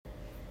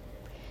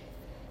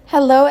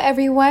Hello,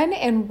 everyone,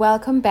 and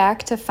welcome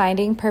back to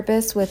Finding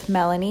Purpose with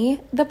Melanie,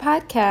 the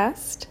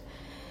podcast.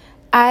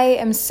 I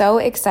am so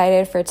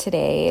excited for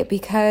today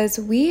because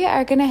we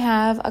are going to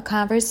have a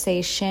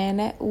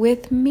conversation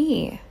with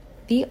me,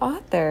 the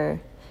author.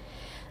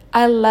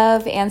 I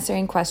love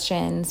answering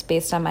questions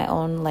based on my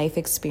own life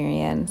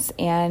experience,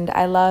 and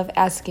I love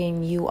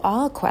asking you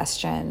all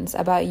questions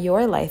about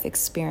your life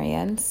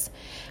experience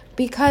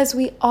because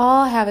we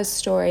all have a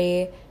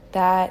story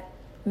that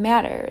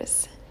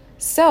matters.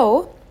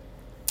 So,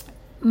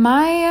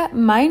 my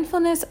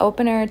mindfulness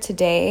opener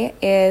today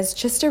is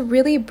just a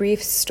really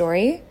brief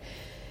story.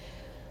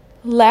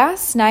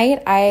 Last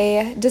night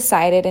I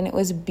decided, and it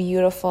was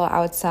beautiful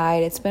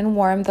outside. It's been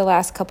warm the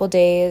last couple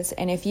days,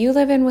 and if you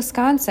live in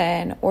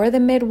Wisconsin or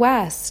the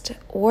Midwest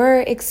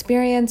or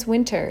experience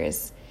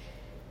winters,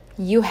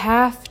 you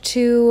have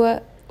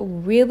to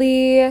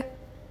really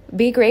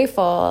be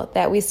grateful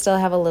that we still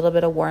have a little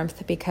bit of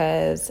warmth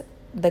because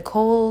the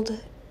cold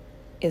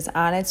is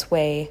on its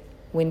way.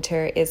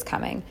 Winter is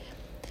coming.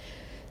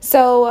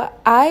 So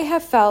I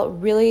have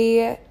felt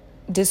really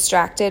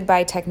distracted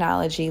by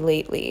technology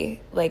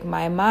lately. Like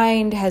my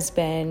mind has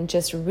been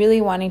just really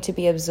wanting to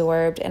be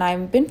absorbed, and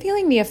I've been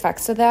feeling the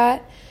effects of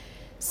that.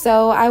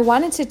 So I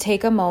wanted to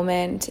take a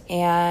moment,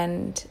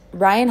 and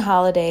Ryan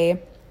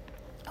Holiday,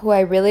 who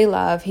I really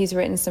love, he's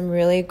written some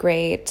really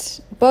great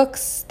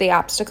books. The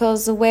Obstacle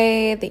is the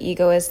Way, The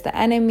Ego is the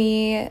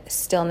Enemy,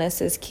 Stillness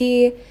is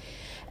Key.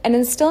 And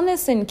in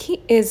Stillness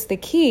is the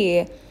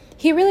Key,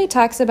 he really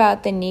talks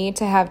about the need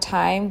to have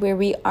time where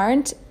we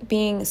aren't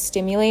being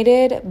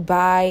stimulated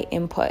by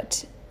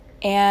input.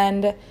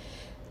 And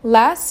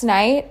last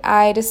night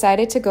I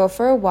decided to go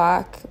for a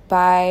walk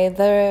by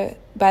the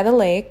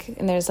lake,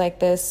 and there's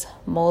like this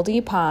moldy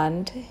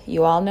pond.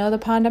 You all know the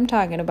pond I'm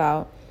talking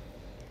about.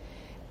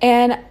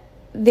 And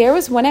there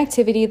was one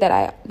activity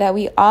that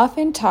we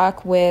often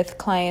talk with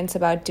clients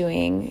about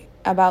doing,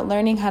 about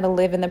learning how to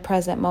live in the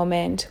present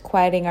moment,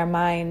 quieting our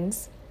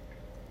minds.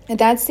 And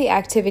that's the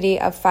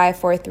activity of 5,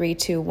 4, 3,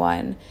 2,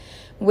 1,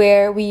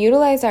 where we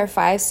utilize our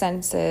 5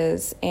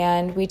 senses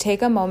and we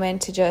take a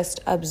moment to just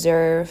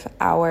observe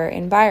our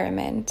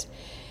environment.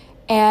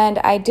 And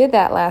I did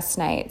that last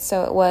night.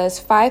 So it was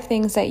 5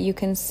 things that you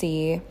can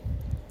see,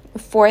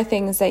 4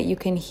 things that you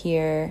can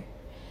hear,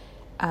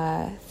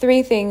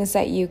 3 things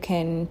that you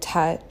can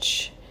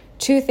touch,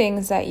 2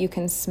 things that you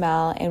can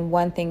smell, and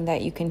 1 thing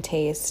that you can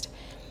taste.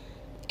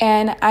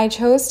 And I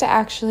chose to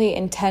actually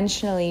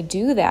intentionally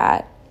do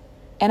that.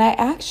 And I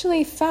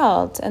actually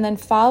felt, and then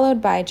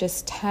followed by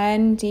just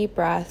 10 deep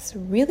breaths,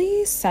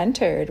 really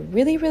centered,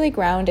 really, really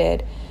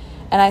grounded.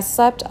 And I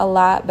slept a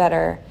lot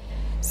better.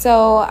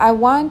 So I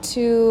want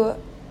to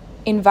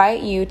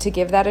invite you to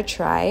give that a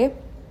try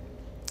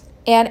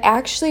and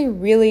actually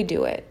really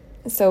do it.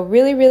 So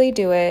really, really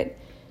do it.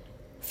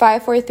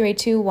 5, 4, 3,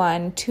 2,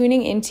 1,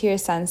 tuning into your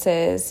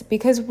senses.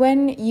 Because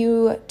when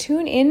you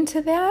tune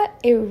into that,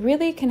 it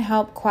really can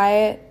help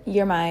quiet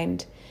your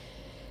mind.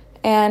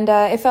 And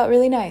it felt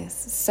really nice.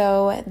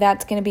 So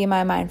that's going to be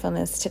my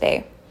mindfulness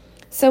today.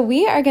 So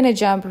we are going to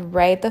jump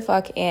right the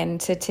fuck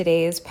into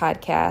today's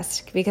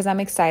podcast because I'm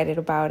excited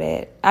about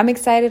it. I'm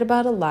excited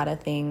about a lot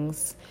of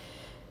things.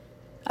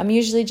 I'm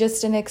usually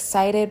just an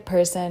excited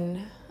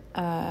person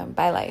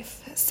by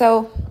life.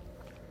 So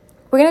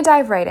we're going to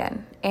dive right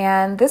in.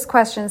 And this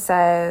question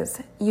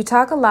says, you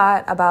talk a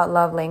lot about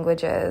love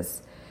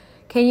languages.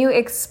 Can you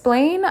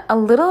explain a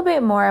little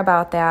bit more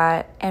about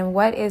that and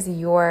what is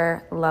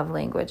your love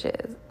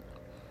languages?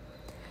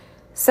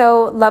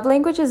 So love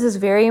languages is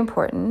very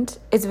important.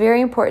 It's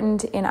very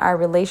important in our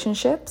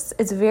relationships.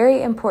 It's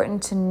very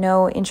important to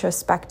know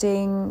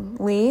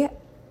introspectively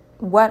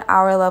what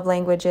our love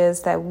language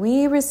is, that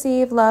we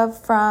receive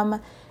love from,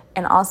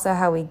 and also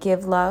how we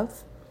give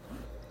love.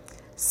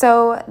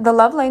 So the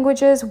love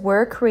languages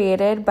were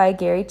created by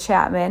Gary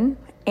Chapman,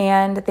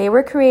 and they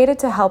were created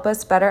to help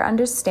us better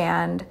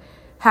understand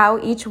how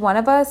each one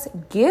of us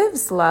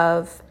gives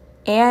love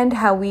and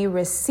how we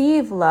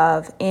receive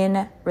love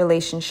in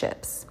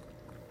relationships.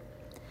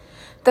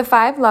 The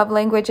 5 love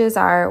languages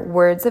are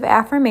words of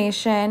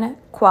affirmation,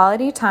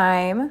 quality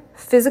time,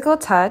 physical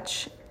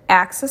touch,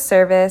 acts of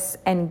service,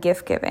 and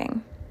gift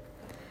giving.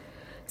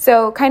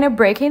 So kind of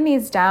breaking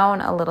these down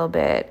a little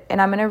bit,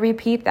 and I'm going to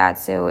repeat that.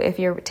 So if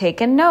you're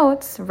taking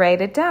notes, write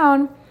it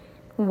down.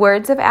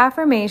 Words of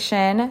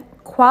affirmation,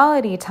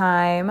 quality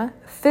time,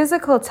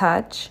 physical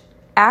touch,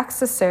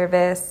 acts of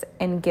service,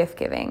 and gift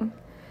giving.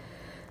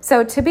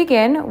 So to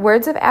begin,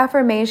 words of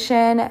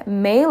affirmation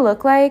may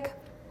look like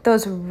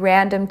those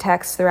random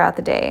texts throughout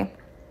the day.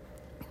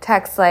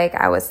 Texts like,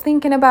 I was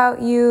thinking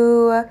about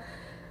you.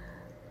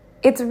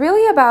 It's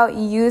really about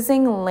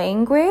using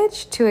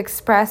language to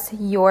express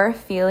your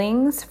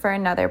feelings for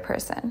another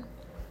person.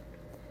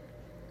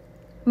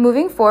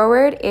 Moving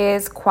forward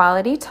is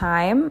quality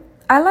time.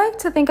 I like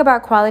to think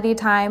about quality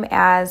time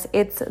as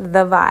it's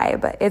the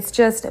vibe. It's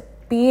just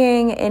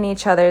being in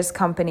each other's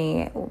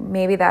company.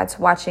 Maybe that's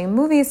watching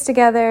movies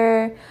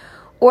together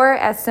or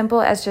as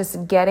simple as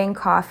just getting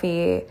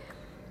coffee.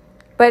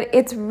 But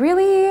it's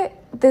really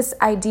this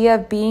idea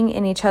of being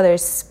in each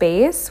other's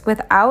space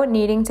without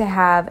needing to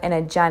have an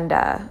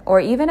agenda or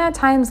even at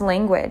times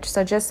language.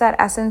 So just that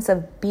essence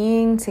of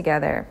being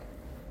together.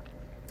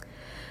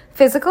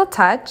 Physical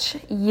touch,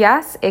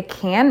 yes, it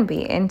can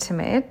be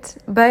intimate,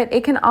 but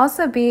it can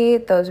also be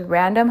those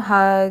random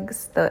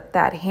hugs,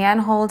 that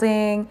hand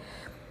holding,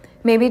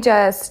 maybe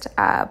just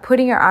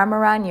putting your arm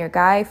around your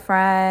guy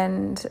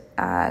friend,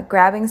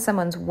 grabbing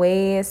someone's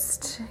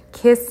waist,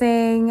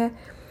 kissing.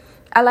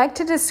 I like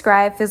to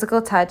describe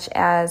physical touch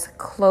as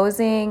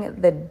closing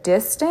the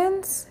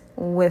distance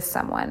with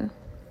someone.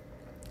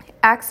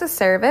 Acts of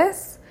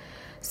service.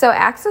 So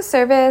acts of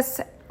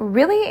service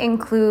really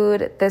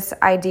include this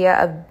idea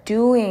of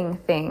doing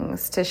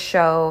things to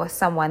show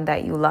someone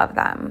that you love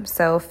them.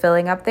 So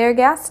filling up their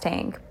gas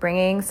tank,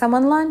 bringing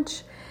someone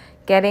lunch,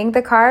 getting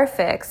the car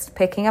fixed,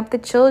 picking up the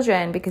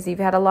children because you've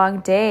had a long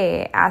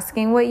day,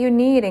 asking what you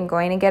need and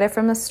going to get it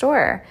from the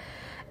store.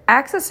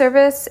 Acts of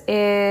service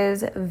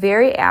is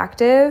very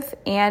active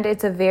and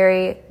it's a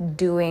very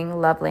doing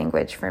love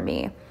language for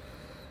me.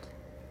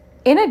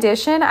 In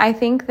addition, I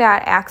think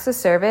that acts of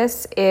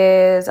service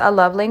is a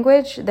love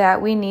language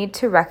that we need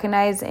to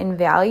recognize and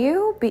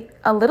value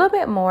a little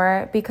bit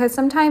more because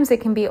sometimes it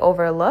can be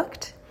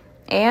overlooked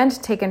and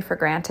taken for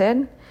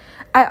granted.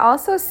 I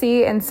also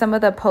see in some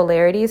of the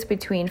polarities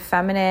between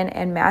feminine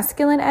and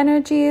masculine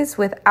energies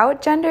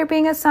without gender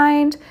being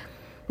assigned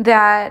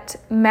that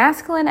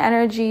masculine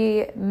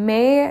energy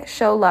may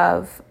show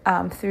love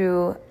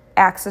through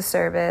acts of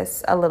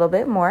service a little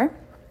bit more.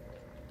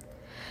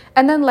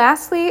 And then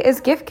lastly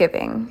is gift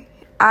giving.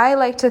 I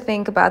like to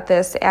think about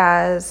this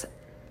as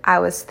I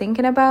was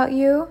thinking about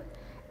you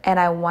and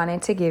I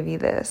wanted to give you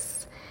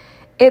this.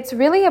 It's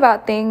really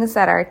about things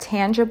that are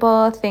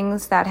tangible,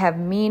 things that have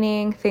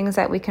meaning, things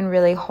that we can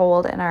really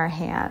hold in our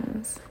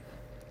hands.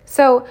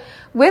 So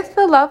with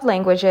the love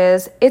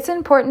languages, it's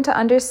important to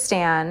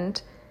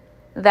understand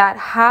that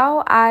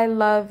how I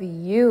love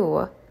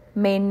you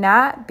may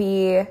not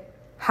be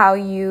how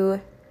you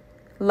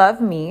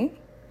love me,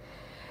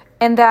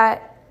 and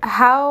that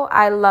how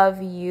I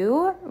love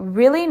you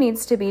really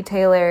needs to be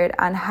tailored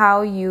on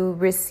how you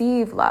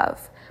receive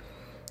love.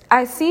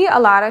 I see a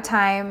lot of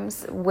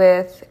times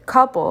with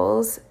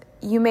couples,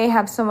 you may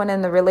have someone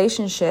in the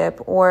relationship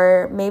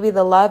or maybe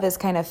the love is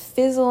kind of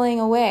fizzling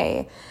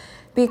away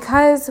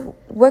because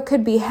what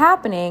could be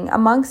happening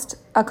amongst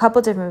a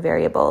couple different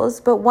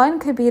variables, but one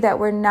could be that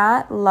we're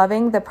not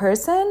loving the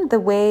person the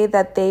way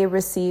that they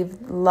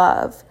receive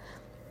love.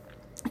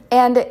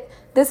 And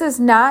this is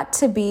not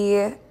to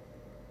be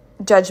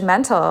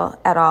judgmental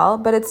at all,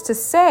 but it's to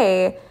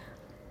say,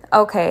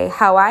 okay,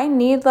 how I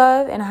need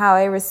love and how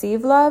I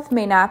receive love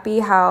may not be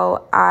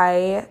how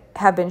I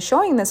have been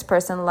showing this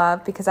person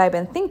love because I've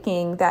been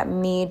thinking that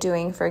me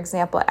doing, for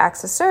example,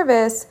 acts of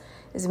service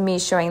is me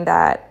showing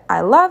that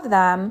I love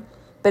them.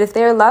 But if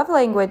their love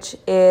language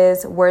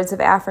is words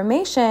of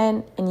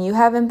affirmation and you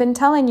haven't been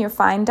telling your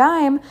fine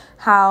dime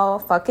how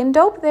fucking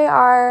dope they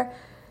are,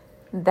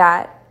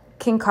 that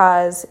can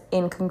cause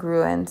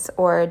incongruence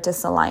or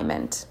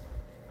disalignment.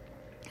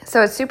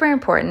 So it's super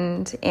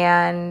important,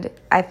 and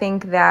I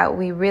think that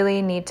we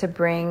really need to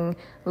bring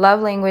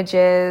love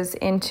languages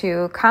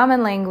into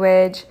common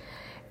language,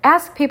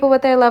 ask people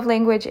what their love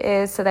language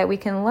is so that we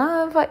can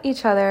love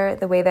each other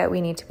the way that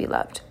we need to be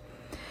loved.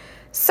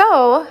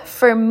 So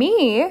for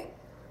me,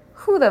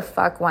 who the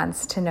fuck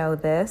wants to know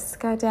this?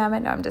 God damn it.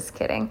 No, I'm just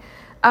kidding.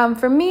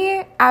 For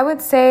me, I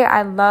would say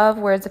I love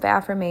words of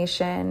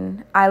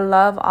affirmation. I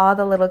love all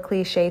the little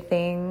cliche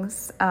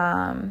things.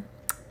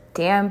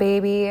 Damn,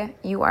 baby,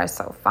 you are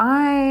so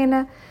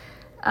fine.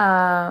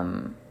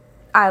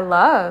 I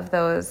love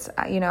those,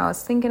 I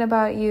was thinking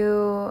about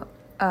you,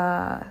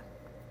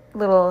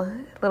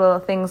 little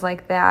things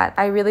like that.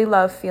 I really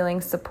love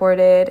feeling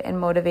supported and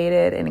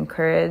motivated and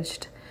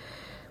encouraged.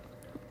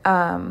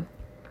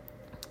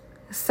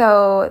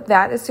 So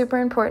that is super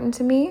important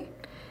to me.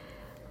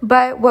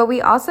 But what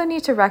we also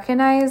need to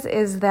recognize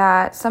is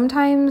that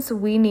sometimes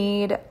we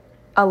need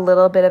a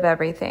little bit of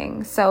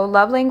everything. So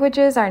love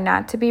languages are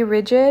not to be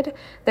rigid.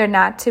 They're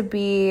not to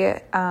be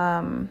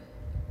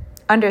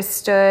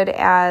understood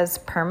as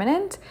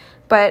permanent,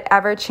 but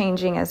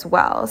ever-changing as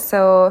well.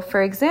 So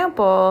for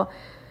example,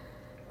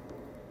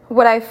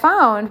 what I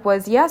found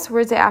was, yes,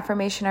 words of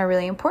affirmation are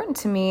really important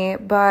to me,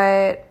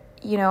 but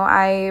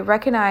I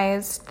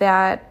recognized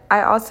that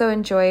I also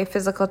enjoy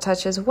physical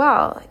touch as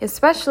well,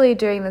 especially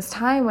during this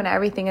time when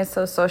everything is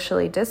so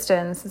socially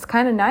distanced. It's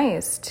kind of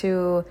nice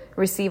to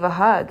receive a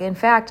hug. In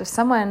fact, if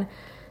someone,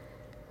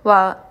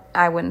 well,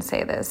 I wouldn't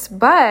say this,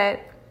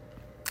 but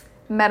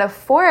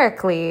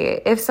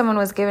metaphorically, if someone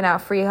was giving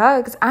out free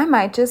hugs, I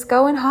might just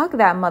go and hug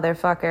that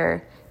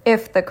motherfucker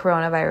if the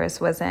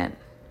coronavirus wasn't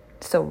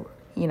so,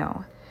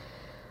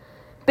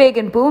 big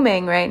and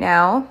booming right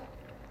now.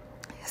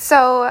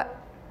 So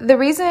the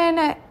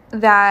reason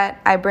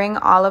that I bring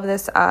all of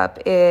this up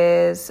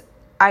is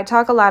I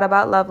talk a lot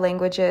about love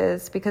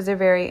languages because they're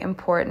very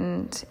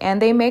important and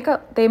they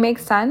make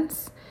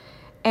sense.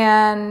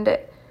 And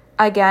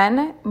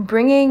again,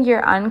 bringing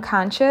your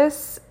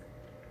unconscious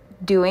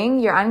doing,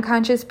 your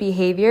unconscious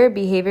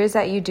behaviors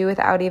that you do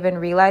without even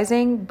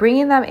realizing,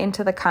 bringing them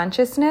into the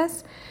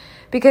consciousness.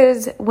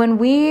 Because when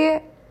we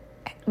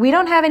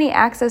don't have any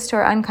access to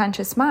our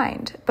unconscious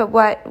mind, but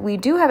what we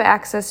do have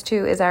access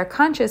to is our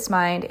conscious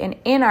mind, and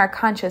in our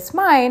conscious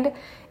mind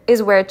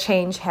is where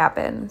change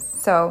happens.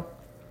 So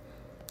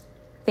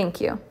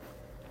thank you.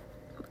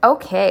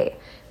 Okay,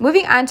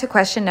 moving on to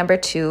question number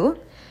 2.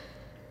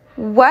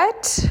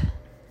 What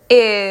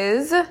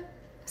is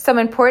some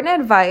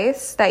important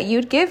advice that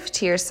you'd give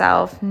to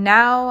yourself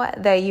now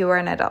that you are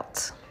an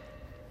adult?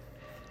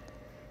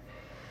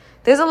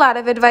 There's a lot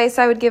of advice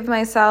I would give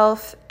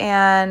myself,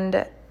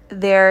 and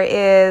there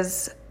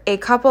is a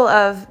couple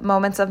of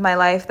moments of my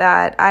life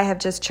that I have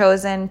just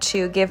chosen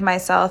to give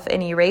myself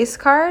an erase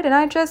card, and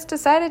I just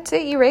decided to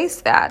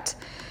erase that.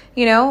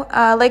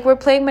 Like we're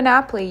playing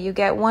Monopoly, you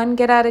get one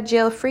get out of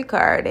jail free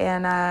card,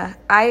 and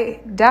I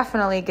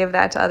definitely give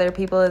that to other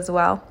people as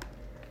well.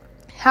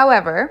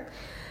 However,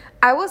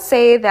 I will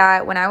say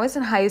that when I was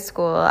in high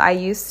school, I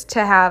used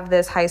to have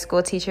this high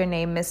school teacher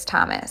named Miss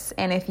Thomas,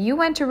 and if you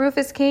went to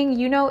Rufus King,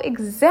 you know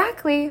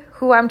exactly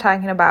who I'm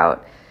talking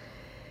about,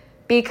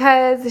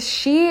 because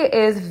she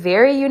is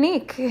very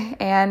unique,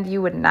 and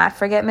you would not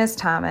forget Miss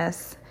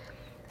Thomas.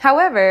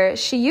 However,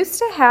 she used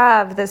to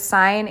have the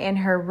sign in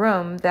her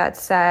room that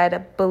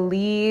said,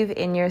 "Believe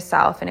in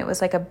yourself." And it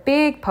was like a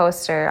big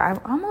poster. I'm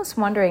almost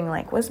wondering,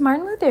 was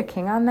Martin Luther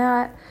King on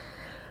that?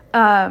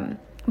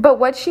 But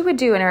what she would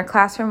do in her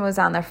classroom was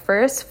on the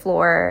first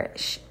floor,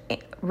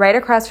 right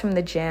across from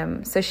the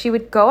gym. So she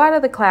would go out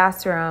of the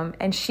classroom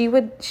and she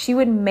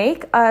would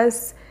make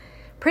us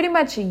pretty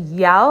much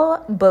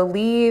yell,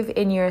 "Believe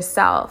in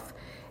yourself."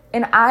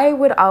 And I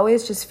would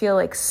always just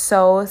feel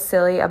so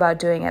silly about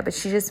doing it, but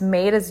she just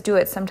made us do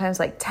it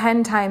sometimes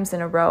 10 times in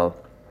a row.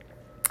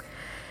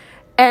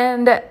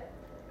 And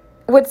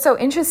what's so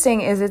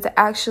interesting is it's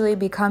actually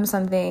become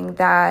something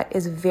that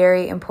is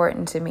very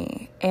important to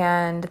me,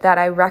 and that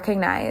I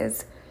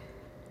recognize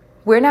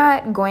we're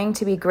not going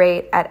to be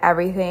great at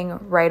everything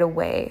right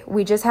away.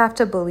 We just have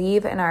to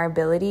believe in our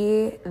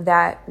ability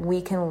that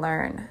we can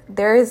learn.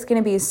 There is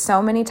going to be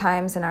so many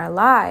times in our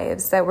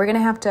lives that we're going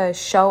to have to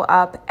show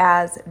up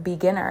as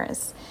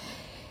beginners.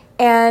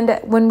 And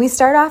when we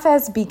start off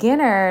as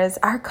beginners,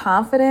 our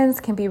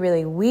confidence can be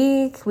really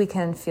weak. We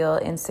can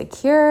feel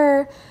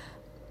insecure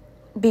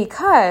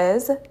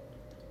because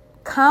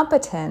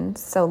competence,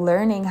 so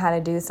learning how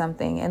to do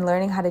something and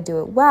learning how to do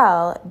it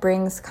well,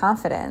 brings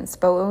confidence.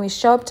 But when we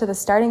show up to the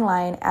starting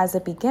line as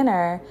a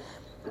beginner,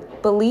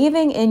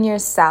 believing in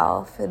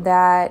yourself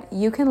that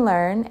you can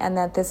learn and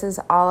that this is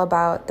all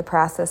about the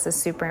process is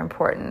super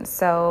important.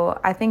 So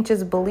I think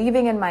just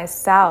believing in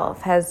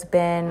myself has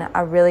been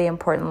a really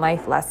important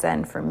life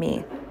lesson for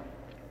me.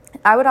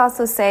 I would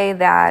also say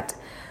that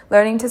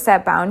learning to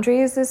set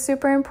boundaries is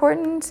super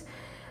important.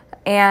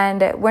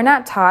 And we're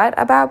not taught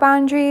about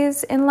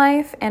boundaries in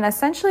life. And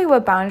essentially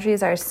what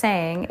boundaries are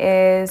saying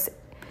is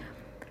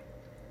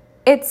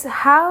it's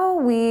how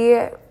we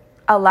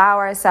allow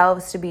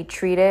ourselves to be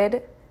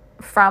treated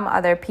from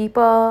other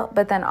people,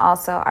 but then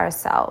also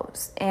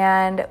ourselves.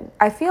 And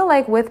I feel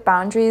like with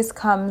boundaries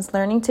comes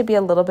learning to be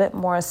a little bit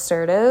more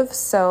assertive.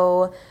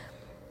 So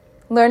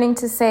learning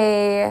to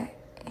say,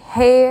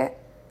 hey,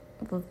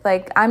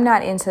 I'm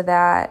not into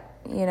that.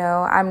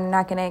 I'm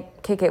not going to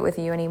kick it with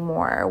you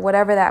anymore,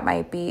 whatever that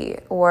might be.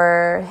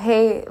 Or,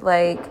 hey,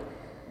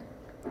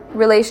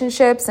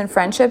 relationships and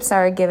friendships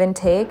are a give and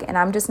take, and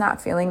I'm just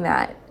not feeling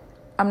that.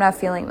 I'm not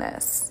feeling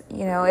this.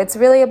 It's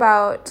really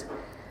about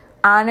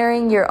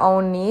honoring your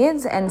own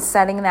needs and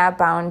setting that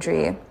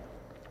boundary.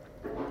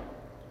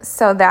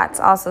 So that's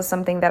also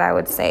something that I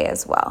would say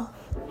as well.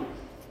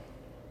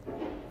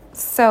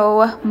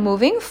 So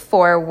moving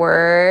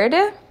forward,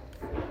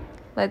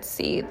 let's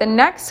see. The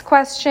next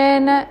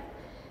question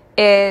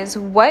is,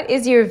 what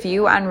is your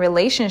view on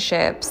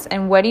relationships,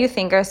 and what do you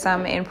think are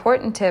some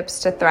important tips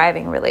to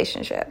thriving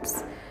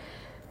relationships?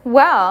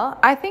 Well,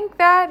 I think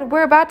that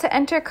we're about to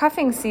enter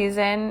cuffing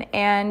season,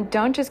 and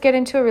don't just get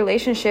into a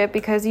relationship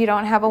because you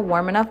don't have a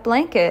warm enough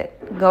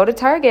blanket. Go to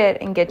Target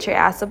and get your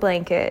ass a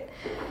blanket.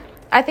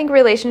 I think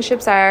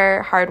relationships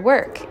are hard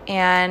work,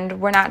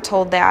 and we're not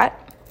told that.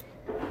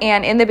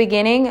 And in the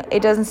beginning,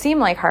 it doesn't seem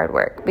like hard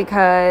work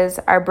because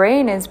our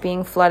brain is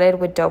being flooded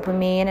with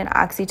dopamine and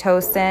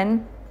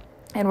oxytocin,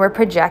 and we're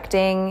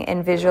projecting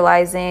and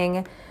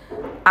visualizing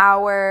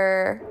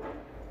our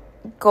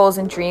goals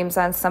and dreams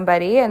on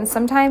somebody. And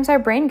sometimes our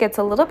brain gets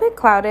a little bit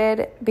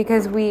clouded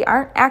because we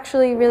aren't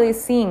actually really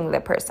seeing the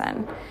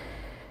person.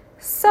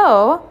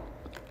 So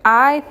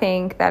I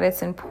think that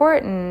it's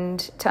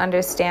important to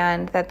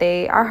understand that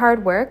they are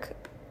hard work,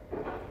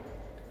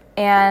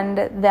 and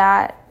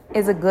that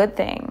is a good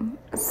thing.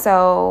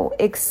 So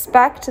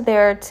expect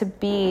there to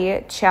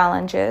be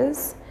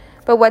challenges.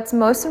 But what's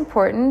most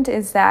important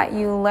is that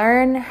you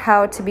learn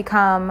how to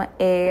become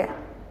a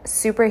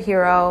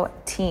superhero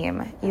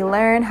team. You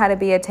learn how to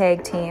be a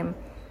tag team.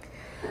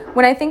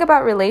 When I think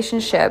about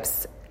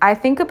relationships, I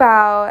think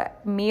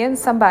about me and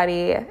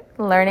somebody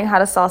learning how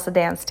to salsa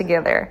dance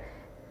together.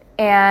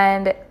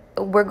 And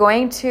we're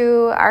going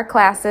to our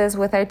classes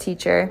with our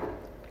teacher.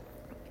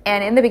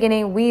 And in the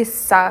beginning, we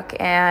suck.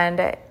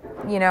 And,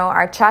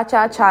 our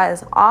cha-cha-cha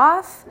is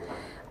off.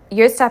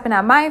 You're stepping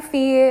on my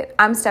feet.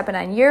 I'm stepping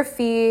on your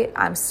feet.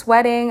 I'm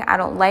sweating. I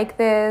don't like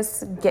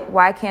this.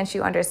 Why can't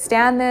you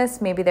understand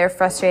this? Maybe they're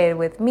frustrated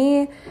with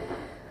me.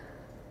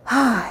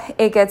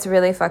 It gets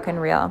really fucking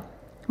real.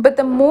 But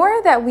the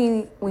more that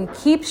we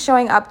keep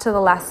showing up to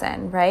the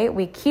lesson, right?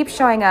 We keep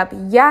showing up.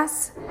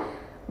 Yes,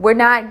 we're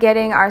not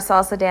getting our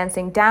salsa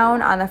dancing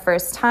down on the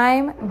first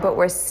time, but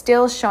we're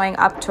still showing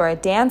up to our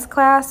dance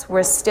class.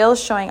 We're still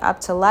showing up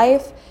to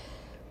life.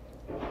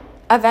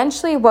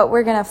 Eventually, what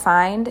we're going to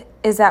find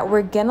is that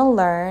we're going to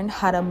learn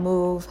how to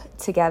move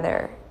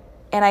together.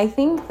 And I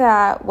think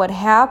that what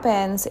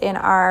happens in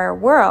our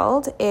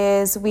world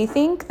is we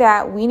think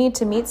that we need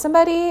to meet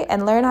somebody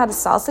and learn how to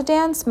salsa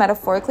dance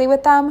metaphorically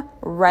with them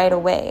right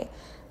away.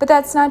 But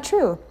that's not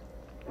true.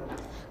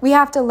 We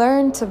have to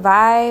learn to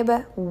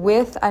vibe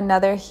with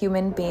another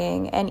human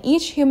being. And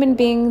each human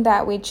being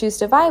that we choose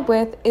to vibe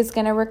with is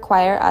going to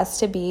require us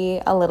to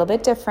be a little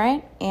bit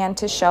different and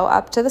to show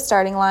up to the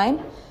starting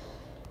line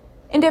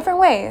in different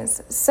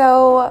ways.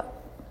 So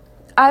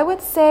I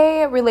would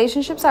say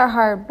relationships are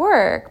hard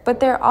work, but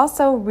they're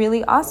also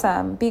really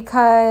awesome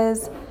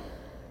because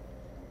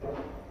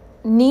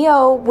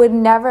Neo would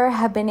never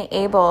have been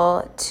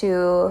able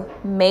to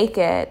make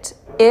it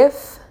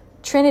if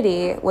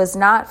Trinity was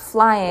not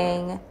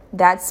flying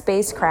that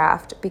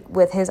spacecraft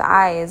with his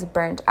eyes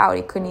burnt out.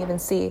 He couldn't even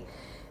see,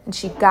 and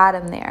she got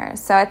him there.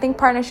 So I think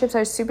partnerships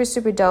are super,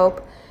 super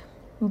dope,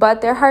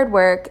 but they're hard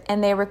work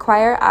and they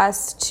require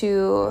us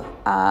to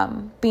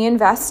be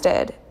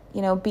invested.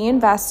 Be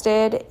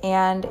invested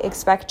and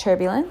expect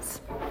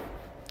turbulence.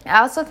 I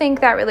also think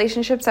that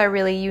relationships are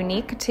really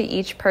unique to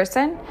each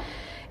person.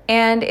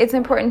 And it's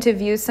important to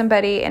view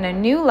somebody in a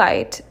new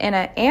light and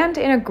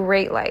in a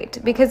great light.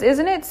 Because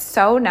isn't it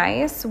so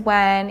nice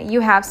when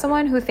you have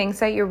someone who thinks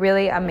that you're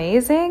really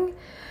amazing?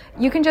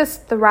 You can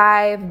just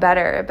thrive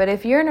better. But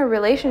if you're in a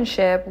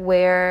relationship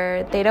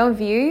where they don't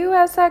view you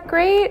as that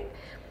great,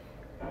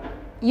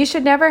 you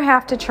should never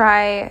have to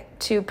try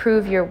to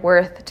prove your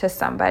worth to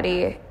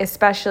somebody,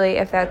 especially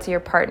if that's your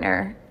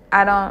partner.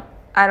 I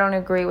don't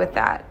agree with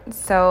that.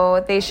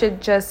 So they should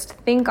just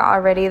think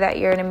already that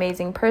you're an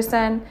amazing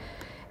person,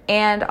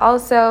 and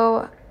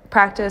also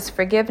practice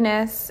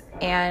forgiveness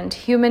and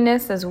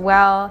humanness as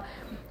well,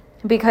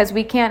 because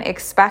we can't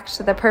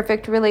expect the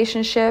perfect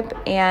relationship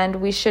and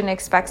we shouldn't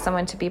expect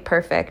someone to be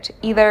perfect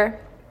either.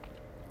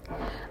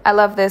 I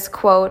love this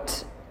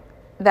quote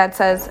that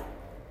says,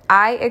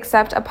 I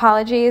accept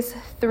apologies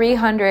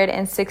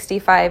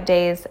 365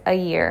 days a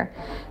year.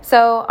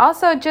 So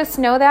also just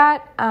know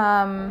that,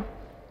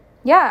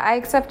 I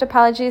accept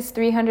apologies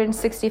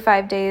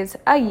 365 days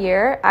a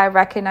year. I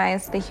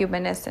recognize the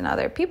humanness in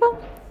other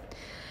people.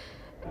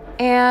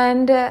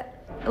 And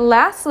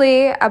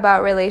lastly,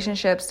 about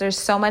relationships, there's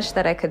so much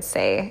that I could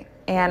say.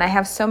 And I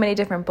have so many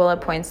different bullet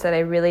points that I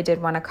really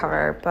did want to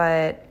cover,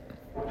 but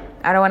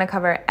I don't want to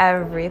cover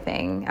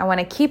everything. I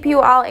want to keep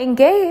you all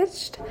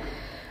engaged.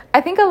 I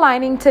think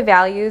aligning to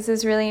values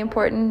is really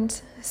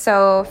important.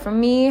 So for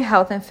me,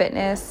 health and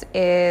fitness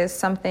is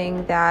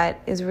something that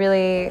is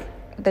really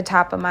the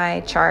top of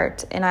my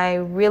chart. And I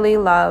really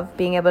love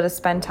being able to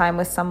spend time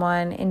with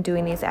someone and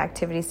doing these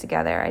activities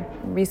together. I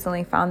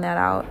recently found that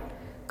out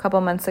a couple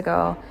months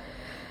ago.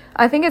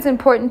 I think it's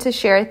important to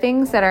share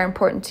things that are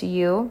important to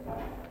you.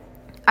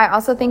 I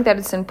also think that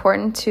it's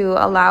important to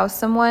allow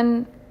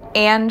someone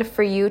and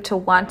for you to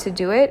want to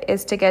do it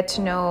is to get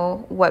to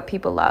know what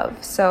people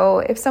love. So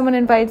if someone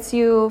invites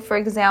you, for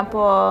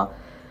example,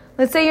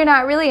 let's say you're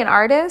not really an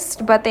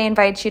artist, but they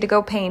invite you to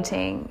go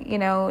painting,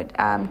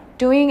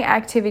 doing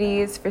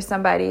activities for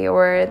somebody,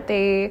 or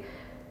they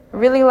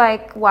really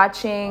like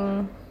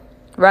watching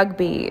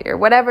rugby or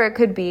whatever it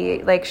could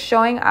be, like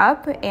showing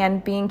up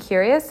and being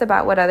curious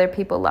about what other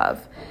people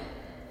love.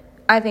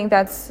 I think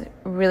that's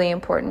really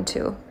important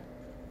too.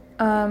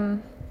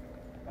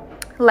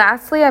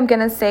 Lastly, I'm going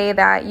to say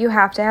that you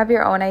have to have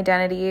your own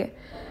identity.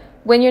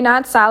 When you're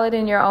not solid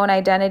in your own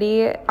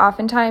identity,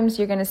 oftentimes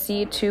you're going to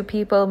see two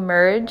people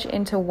merge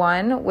into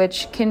one,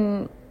 which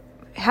can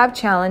have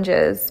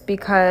challenges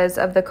because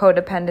of the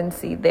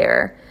codependency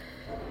there.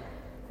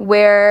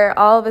 Where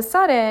all of a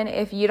sudden,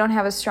 if you don't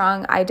have a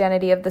strong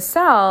identity of the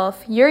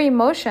self, your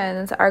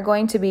emotions are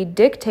going to be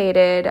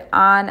dictated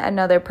on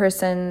another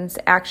person's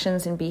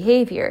actions and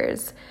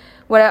behaviors.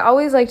 What I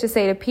always like to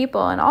say to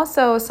people, and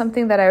also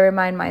something that I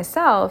remind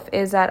myself,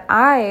 is that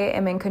I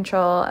am in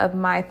control of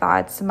my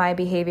thoughts, my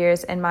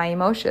behaviors, and my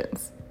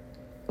emotions.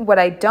 What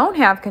I don't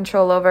have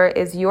control over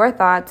is your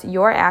thoughts,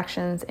 your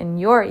actions, and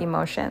your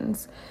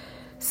emotions.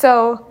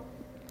 So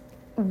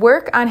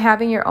work on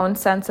having your own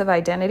sense of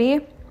identity.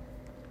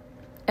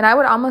 And I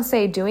would almost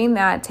say doing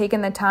that,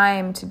 taking the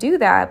time to do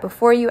that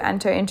before you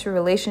enter into a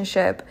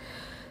relationship,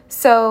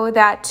 so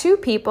that two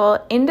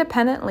people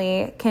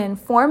independently can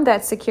form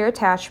that secure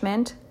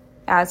attachment,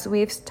 as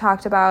we've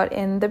talked about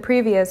in the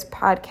previous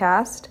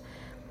podcast,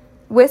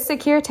 With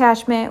secure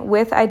attachment,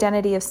 with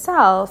identity of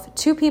self,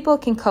 two people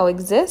can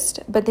coexist,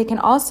 but they can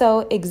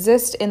also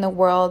exist in the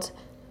world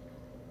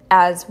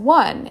as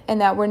one, and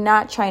that we're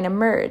not trying to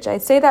merge.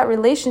 I'd say that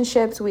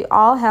relationships, we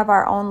all have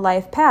our own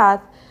life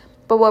path,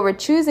 but what we're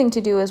choosing to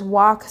do is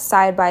walk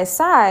side by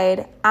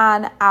side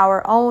on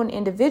our own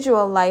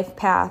individual life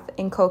path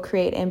and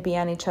co-create and be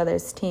on each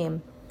other's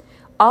team.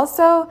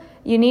 Also,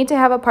 you need to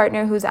have a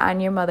partner who's on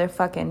your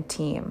motherfucking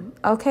team,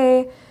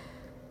 okay?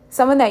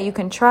 Someone that you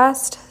can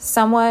trust,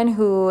 someone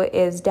who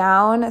is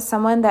down,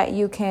 someone that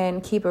you can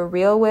keep it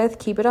real with,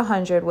 keep it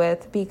 100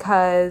 with,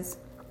 because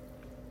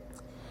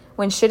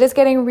when shit is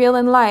getting real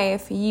in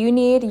life, you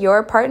need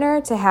your partner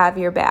to have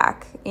your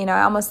back. You know,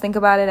 I almost think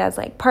about it as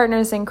like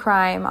partners in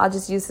crime. I'll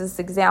just use this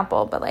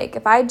example, but like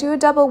if I do a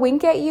double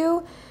wink at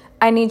you,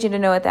 I need you to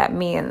know what that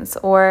means.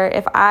 Or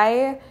if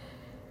I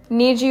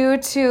need you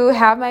to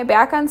have my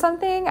back on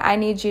something, I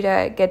need you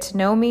to get to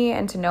know me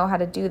and to know how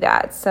to do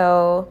that.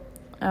 So,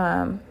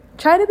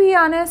 try to be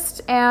honest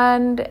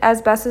and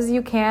as best as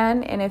you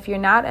can. And if you're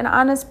not an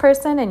honest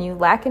person and you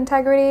lack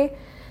integrity,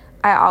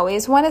 I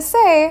always want to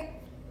say,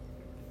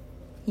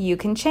 you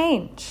can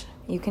change.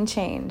 You can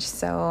change.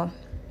 So,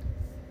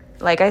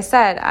 like I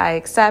said, I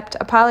accept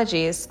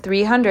apologies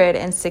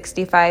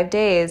 365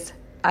 days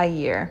a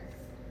year.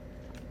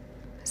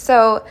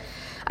 So,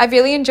 I've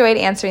really enjoyed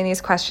answering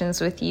these questions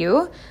with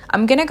you.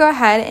 I'm going to go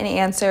ahead and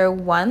answer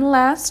one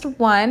last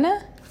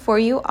one for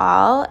you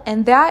all,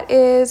 and that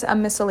is a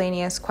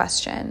miscellaneous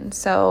question.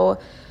 So,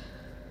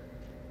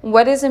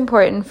 what is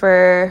important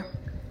for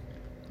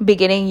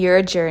beginning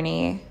your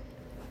journey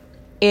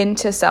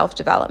into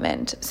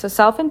self-development? So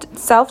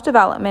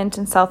self-development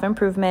and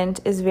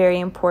self-improvement is very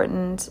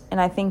important, and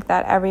I think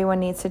that everyone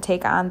needs to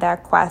take on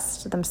that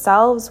quest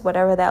themselves,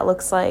 whatever that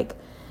looks like.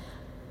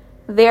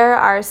 There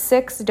are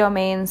 6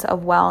 domains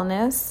of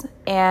wellness,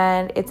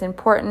 and it's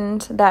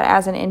important that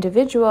as an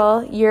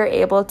individual, you're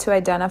able to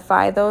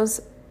identify those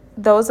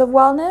of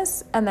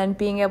wellness and then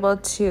being able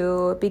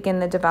to begin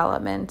the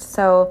development.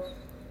 So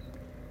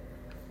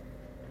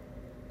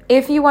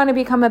if you want to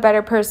become a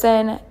better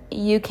person,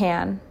 you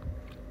can,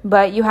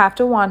 but you have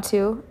to want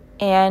to,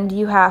 and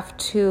you have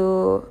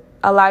to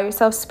allow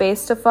yourself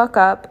space to fuck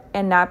up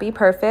and not be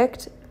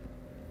perfect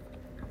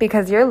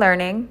because you're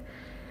learning.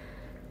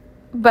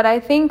 But I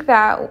think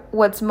that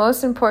what's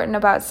most important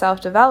about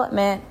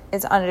self-development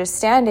is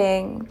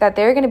understanding that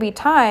there are going to be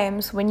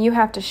times when you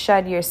have to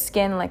shed your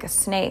skin like a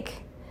snake.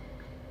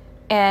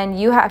 And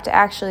you have to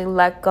actually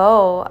let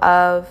go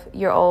of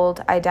your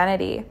old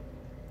identity.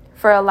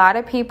 For a lot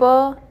of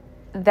people,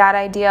 that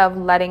idea of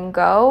letting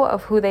go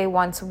of who they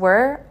once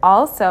were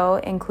also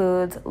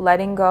includes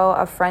letting go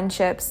of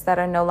friendships that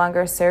are no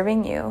longer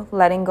serving you,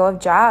 letting go of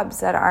jobs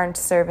that aren't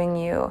serving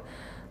you,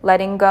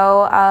 letting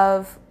go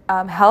of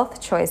health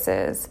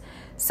choices.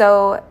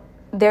 So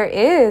there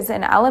is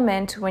an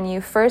element when you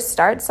first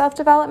start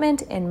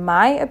self-development, in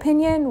my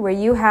opinion, where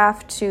you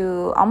have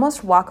to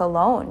almost walk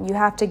alone. You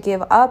have to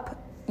give up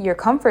your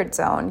comfort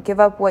zone, give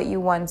up what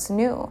you once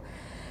knew.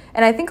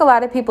 And I think a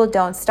lot of people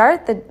don't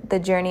start the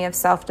journey of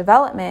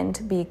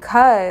self-development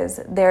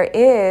because there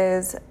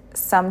is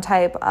some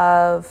type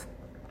of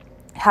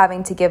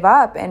having to give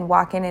up and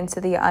walking into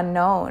the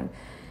unknown.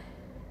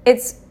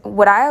 It's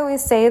what I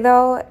always say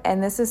though,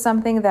 and this is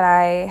something that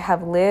I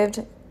have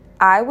lived,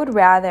 I would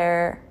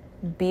rather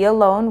be a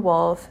lone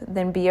wolf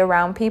than be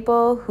around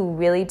people who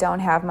really don't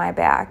have my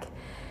back.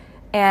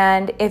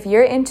 And if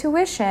your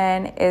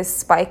intuition is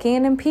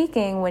spiking and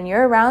peaking when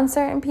you're around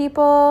certain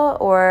people,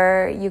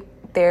 or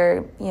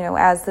they're,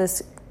 as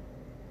this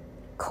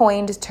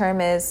coined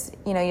term is,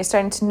 you're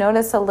starting to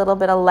notice a little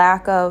bit of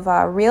lack of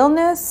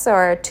realness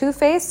or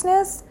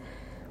two-facedness,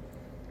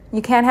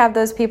 you can't have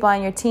those people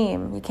on your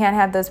team. You can't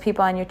have those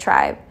people on your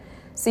tribe.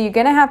 So you're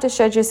going to have to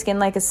shed your skin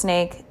like a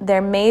snake.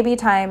 There may be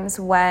times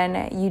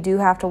when you do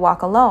have to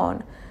walk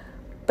alone.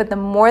 But the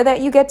more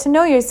that you get to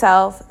know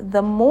yourself,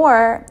 the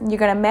more you're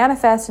going to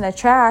manifest and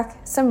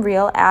attract some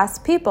real ass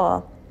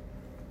people.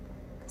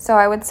 So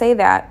I would say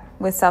that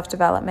with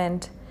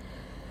self-development.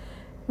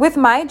 With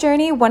my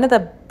journey, one of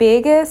the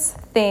biggest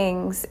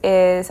things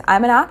is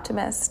I'm an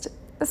optimist.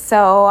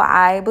 So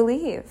I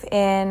believe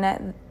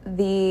in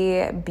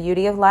the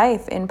beauty of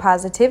life, in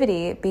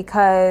positivity,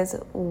 because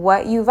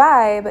what you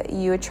vibe,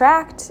 you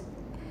attract.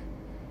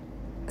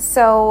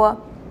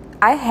 So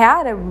I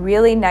had a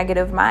really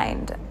negative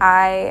mind.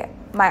 My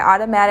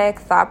automatic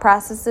thought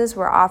processes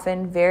were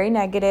often very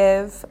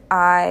negative.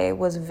 I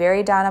was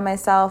very down on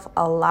myself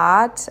a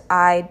lot.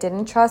 I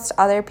didn't trust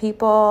other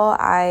people.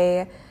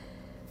 I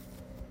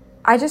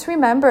just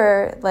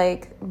remember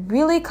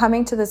really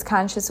coming to this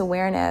conscious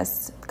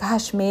awareness,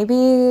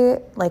 maybe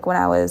when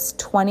I was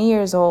 20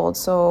 years old,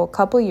 so a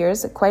couple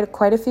years,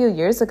 quite a few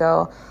years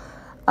ago.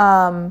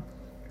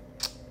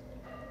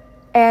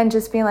 And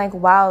just being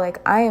wow,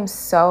 I am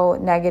so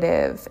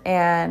negative,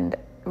 and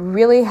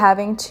really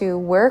having to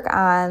work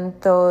on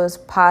those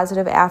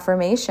positive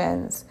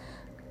affirmations.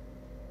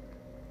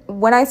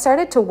 When I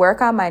started to work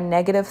on my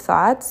negative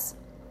thoughts,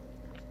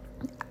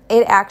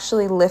 it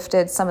actually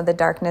lifted some of the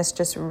darkness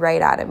just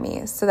right out of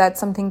me. So that's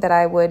something that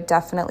I would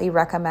definitely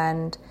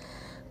recommend.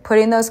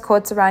 Putting those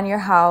quotes around your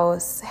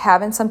house,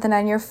 having something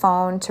on your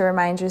phone to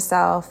remind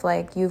yourself,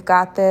 like, you've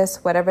got this,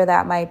 whatever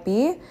that might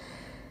be.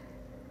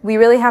 We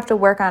really have to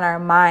work on our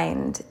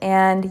mind.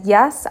 And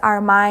yes,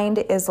 our mind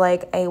is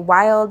like a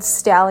wild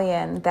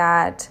stallion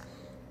that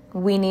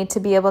we need to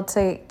be able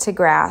to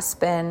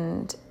grasp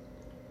and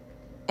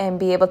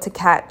be able to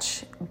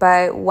catch.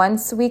 But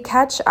once we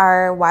catch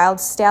our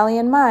wild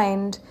stallion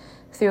mind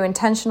through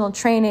intentional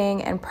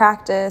training and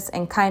practice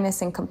and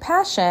kindness and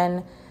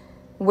compassion,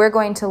 we're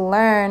going to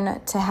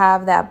learn to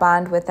have that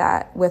bond with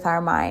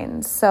our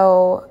minds.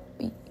 So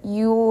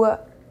you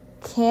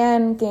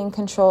can gain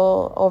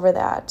control over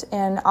that.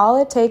 And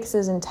all it takes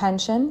is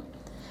intention.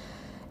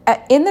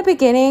 In the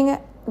beginning,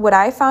 what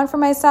I found for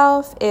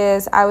myself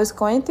is I was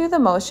going through the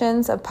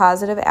motions of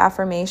positive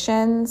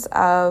affirmations,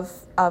 of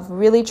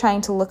really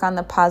trying to look on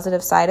the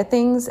positive side of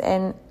things.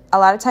 And a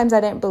lot of times I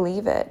didn't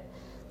believe it.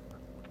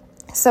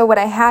 So what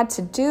I had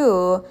to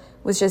do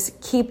was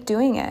just keep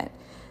doing it.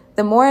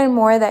 The more and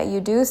more that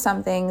you do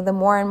something, the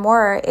more and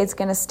more it's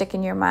going to stick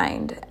in your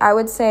mind. I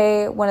would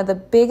say one of the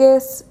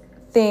biggest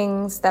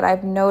things that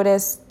I've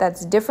noticed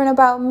that's different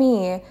about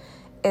me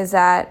is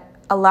that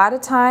a lot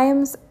of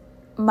times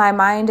my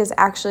mind is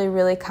actually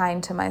really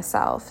kind to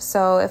myself.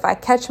 So if I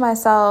catch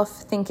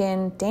myself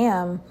thinking,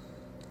 damn,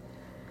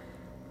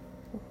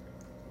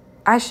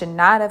 I should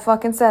not have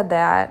fucking said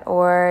that,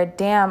 or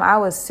damn, I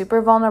was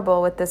super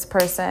vulnerable with this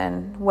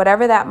person,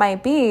 whatever that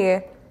might be,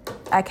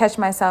 I catch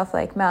myself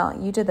like, Mel,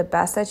 you did the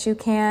best that you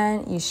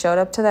can. You showed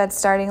up to that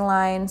starting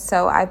line.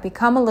 So I've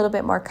become a little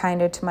bit more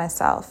kinder to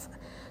myself.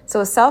 So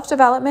with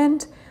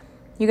self-development,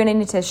 you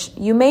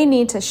may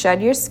need to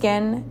shed your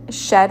skin,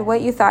 shed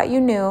what you thought you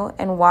knew,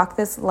 and walk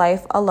this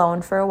life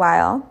alone for a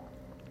while.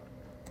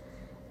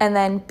 And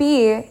then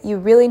B, you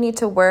really need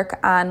to work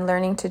on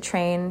learning to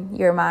train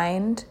your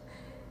mind.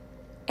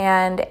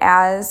 And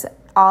as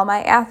all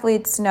my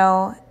athletes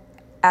know,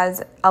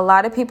 as a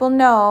lot of people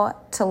know,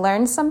 to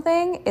learn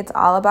something, it's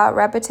all about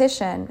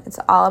repetition. It's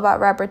all about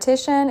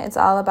repetition. It's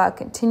all about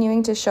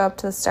continuing to show up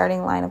to the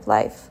starting line of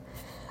life.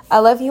 I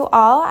love you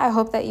all. I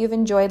hope that you've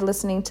enjoyed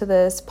listening to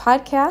this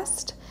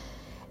podcast.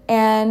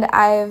 And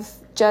I've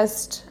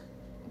just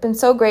been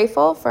so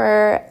grateful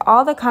for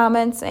all the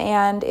comments.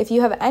 And if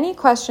you have any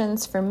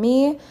questions for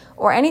me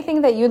or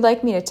anything that you'd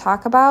like me to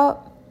talk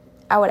about,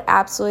 I would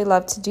absolutely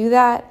love to do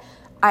that.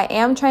 I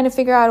am trying to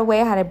figure out a way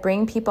how to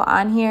bring people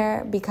on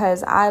here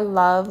because I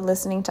love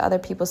listening to other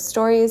people's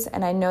stories,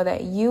 and I know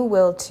that you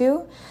will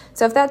too.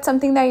 So if that's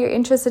something that you're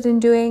interested in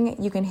doing,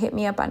 you can hit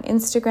me up on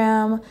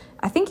Instagram.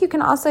 I think you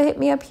can also hit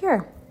me up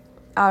here.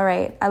 All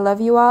right. I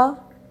love you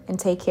all, and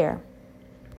take care.